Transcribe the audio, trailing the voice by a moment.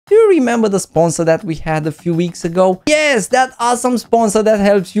remember the sponsor that we had a few weeks ago? Yes, that awesome sponsor that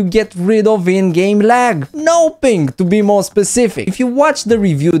helps you get rid of in-game lag. Noping, to be more specific. If you watched the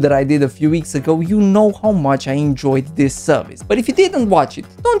review that I did a few weeks ago, you know how much I enjoyed this service. But if you didn't watch it,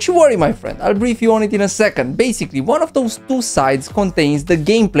 don't you worry, my friend. I'll brief you on it in a second. Basically, one of those two sides contains the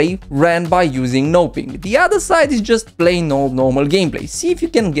gameplay ran by using Noping. The other side is just plain old normal gameplay. See if you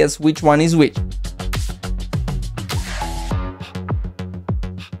can guess which one is which.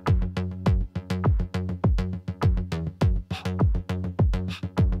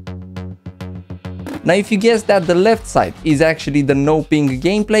 Now, if you guess that the left side is actually the no ping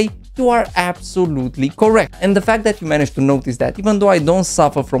gameplay, you are absolutely correct. And the fact that you managed to notice that, even though I don't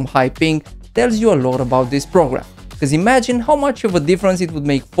suffer from high ping, tells you a lot about this program. Because imagine how much of a difference it would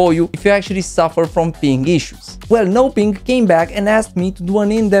make for you if you actually suffer from ping issues. Well, Noping came back and asked me to do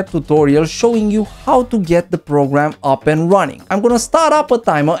an in-depth tutorial showing you how to get the program up and running. I'm gonna start up a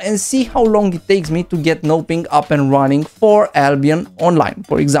timer and see how long it takes me to get Noping up and running for Albion Online,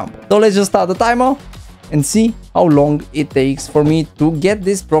 for example. So let's just start the timer and see how long it takes for me to get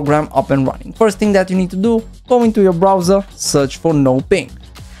this program up and running. First thing that you need to do, go into your browser, search for Noping.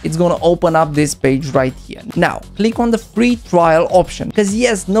 It's gonna open up this page right here. Now, click on the free trial option, because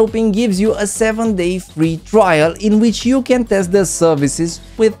yes, Noping gives you a 7-day free trial in which you can test their services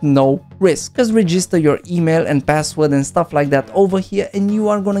with no risk. Just register your email and password and stuff like that over here and you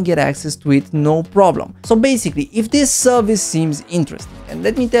are gonna get access to it, no problem. So basically, if this service seems interesting, and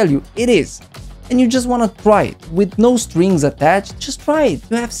let me tell you, it is, and you just want to try it with no strings attached, just try it.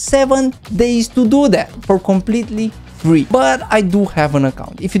 You have 7 days to do that for completely free. But I do have an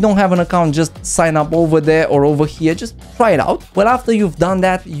account. If you don't have an account, just sign up over there or over here, just try it out. Well, after you've done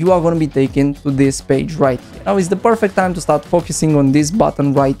that, you are going to be taken to this page right here. Now is the perfect time to start focusing on this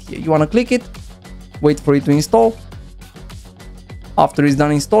button right here. You want to click it, wait for it to install. After it's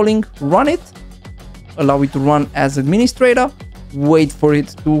done installing, run it, allow it to run as administrator, wait for it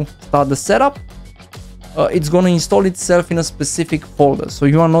to start the setup. It's going to install itself in a specific folder, so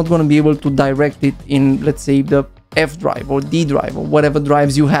you are not going to be able to direct it in, let's say, the F drive or D drive or whatever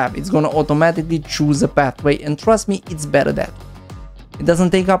drives you have. It's going to automatically choose a pathway, and trust me, it's better that way. It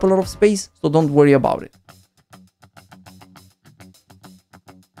doesn't take up a lot of space, so don't worry about it.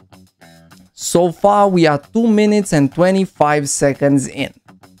 So far we are 2 minutes and 25 seconds in.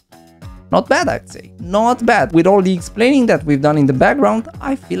 Not bad, I'd say. Not bad. With all the explaining that we've done in the background,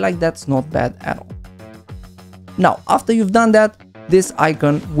 I feel like that's not bad at all. Now, after you've done that, this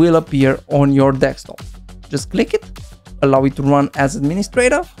icon will appear on your desktop. Just click it, allow it to run as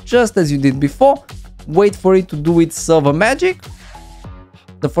administrator, just as you did before. Wait for it to do its server magic.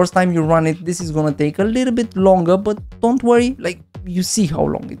 The first time you run it, this is gonna take a little bit longer, but don't worry, like, you see how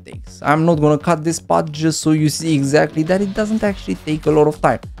long it takes. I'm not gonna cut this part just so you see exactly that it doesn't actually take a lot of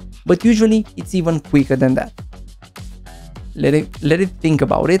time. But usually it's even quicker than that. Let it think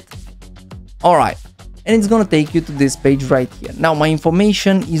about it. Alright. And it's gonna take you to this page right here. Now my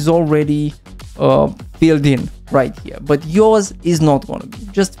information is already filled in right here, but yours is not gonna be.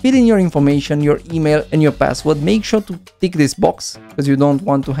 Just fill in your information, your email and your password. Make sure to tick this box because you don't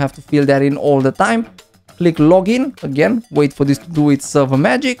want to have to fill that in all the time. Click login again, wait for this to do its server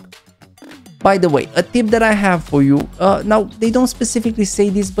magic. By the way, a tip that I have for you, now they don't specifically say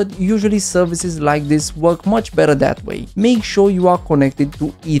this, but usually services like this work much better that way. Make sure you are connected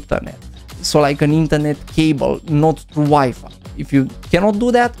to Ethernet. So like an internet cable, not through Wi-Fi. If you cannot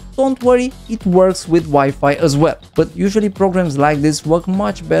do that, don't worry, it works with Wi-Fi as well. But usually programs like this work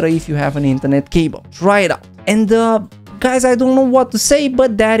much better if you have an internet cable. Try it out. And guys, I don't know what to say,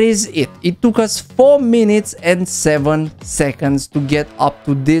 but that is it. It took us 4 minutes and 7 seconds to get up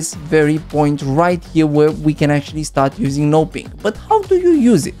to this very point right here where we can actually start using Noping. But how do you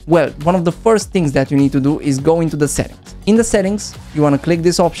use it? Well, one of the first things that you need to do is go into the settings. In the settings, you want to click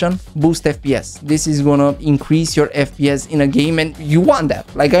this option, boost FPS. This is gonna increase your FPS in a game and you want that.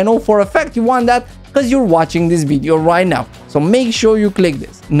 Like, I know for a fact you want that because you're watching this video right now. So make sure you click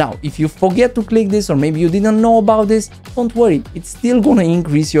this. Now, if you forget to click this or maybe you didn't know about this, don't worry, it's still gonna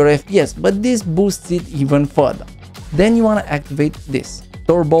increase your FPS, but this boosts it even further. Then you want to activate this,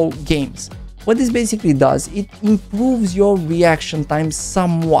 Turbo Games. What this basically does, it improves your reaction time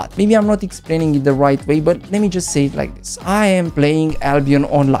somewhat. Maybe I'm not explaining it the right way, but let me just say it like this. I am playing Albion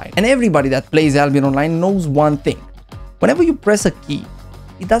Online, and everybody that plays Albion Online knows one thing. Whenever you press a key,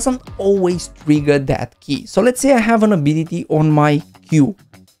 it doesn't always trigger that key. So let's say I have an ability on my Q,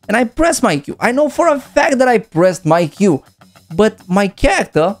 and I press my Q. I know for a fact that I pressed my Q, but my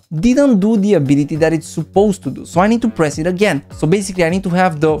character didn't do the ability that it's supposed to do, so I need to press it again. So basically I need to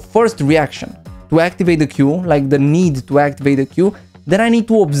have the first reaction to activate the Q, like the need to activate the Q, then I need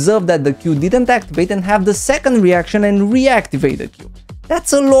to observe that the queue didn't activate and have the second reaction and reactivate the queue.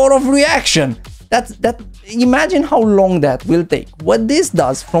 That's a lot of reaction. Imagine how long that will take. What this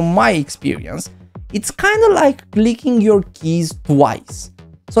does, from my experience, it's kind of like clicking your keys twice.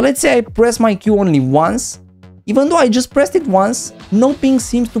 So let's say I press my queue only once. Even though I just pressed it once, no ping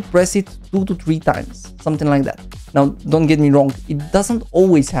seems to press it 2 to 3 times, something like that. Now, don't get me wrong, it doesn't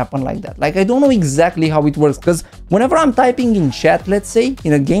always happen like that. Like, I don't know exactly how it works, because whenever I'm typing in chat, let's say,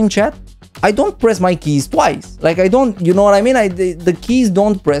 in a game chat, I don't press my keys twice. Like, I don't, you know what I mean? The keys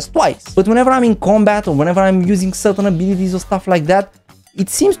don't press twice. But whenever I'm in combat or whenever I'm using certain abilities or stuff like that, it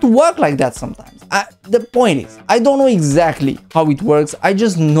seems to work like that sometimes. The point is, I don't know exactly how it works. I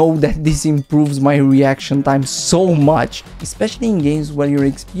just know that this improves my reaction time so much, especially in games where you're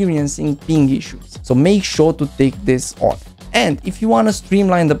experiencing ping issues. So make sure to take this on. And if you want to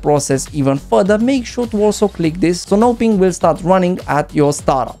streamline the process even further, make sure to also click this so no ping will start running at your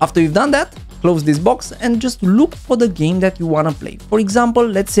startup. After you've done that, close this box and just look for the game that you want to play. For example,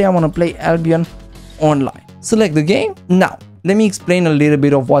 let's say I want to play Albion online. Select the game. Now, let me explain a little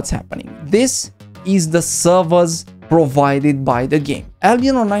bit of what's happening. This is the servers provided by the game.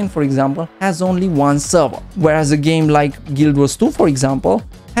 Albion Online, for example, has only one server, whereas a game like Guild Wars 2, for example,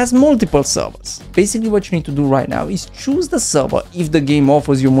 has multiple servers. Basically, what you need to do right now is choose the server, if the game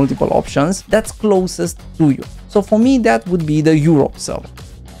offers you multiple options, that's closest to you. So for me, that would be the Europe server.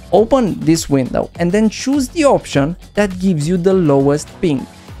 Open this window and then choose the option that gives you the lowest ping.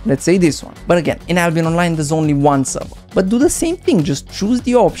 Let's say this one. But again, in Albion Online, there's only one server. But do the same thing, just choose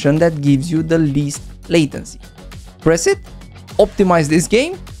the option that gives you the least latency. Press it, optimize this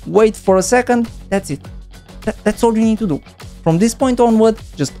game, wait for a second, that's it. That's all you need to do. From this point onward,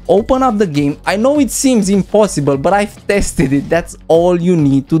 just open up the game. I know it seems impossible, but I've tested it. That's all you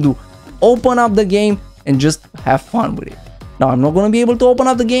need to do. Open up the game and just have fun with it. Now, I'm not going to be able to open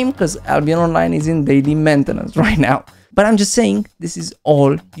up the game because Albion Online is in daily maintenance right now. But I'm just saying, this is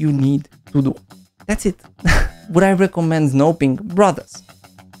all you need to do. That's it. Would I recommend no ping? Brothers,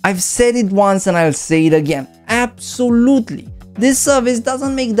 I've said it once and I'll say it again. Absolutely. This service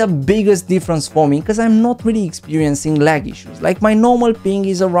doesn't make the biggest difference for me because I'm not really experiencing lag issues. Like, my normal ping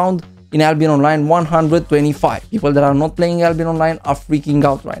is around, in Albion Online, 125. People that are not playing Albion Online are freaking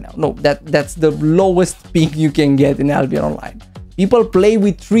out right now. No, that's the lowest ping you can get in Albion Online. People play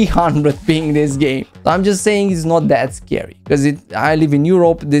with 300 ping this game. So I'm just saying it's not that scary because I live in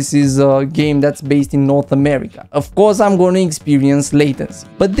Europe. This is a game that's based in North America. Of course, I'm going to experience latency,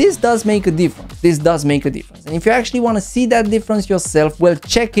 but this does make a difference. This does make a difference. And if you actually want to see that difference yourself, well,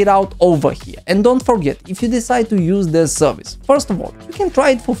 check it out over here. And don't forget, if you decide to use this service, first of all, you can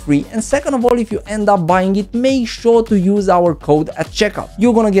try it for free. And second of all, if you end up buying it, make sure to use our code at checkout.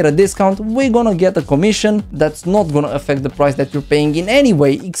 You're going to get a discount. We're going to get a commission. That's not going to affect the price that you're paying in any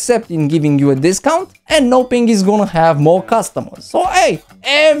way, except in giving you a discount, and no ping is gonna have more customers. So hey,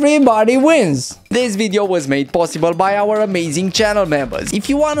 everybody wins. This video was made possible by our amazing channel members. If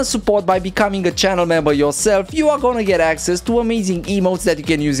you want to support by becoming a channel member yourself, you are gonna get access to amazing emotes that you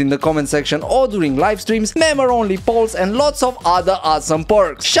can use in the comment section or during live streams, member only polls, and lots of other awesome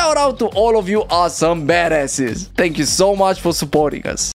perks. Shout out to all of you awesome badasses. Thank you so much for supporting us.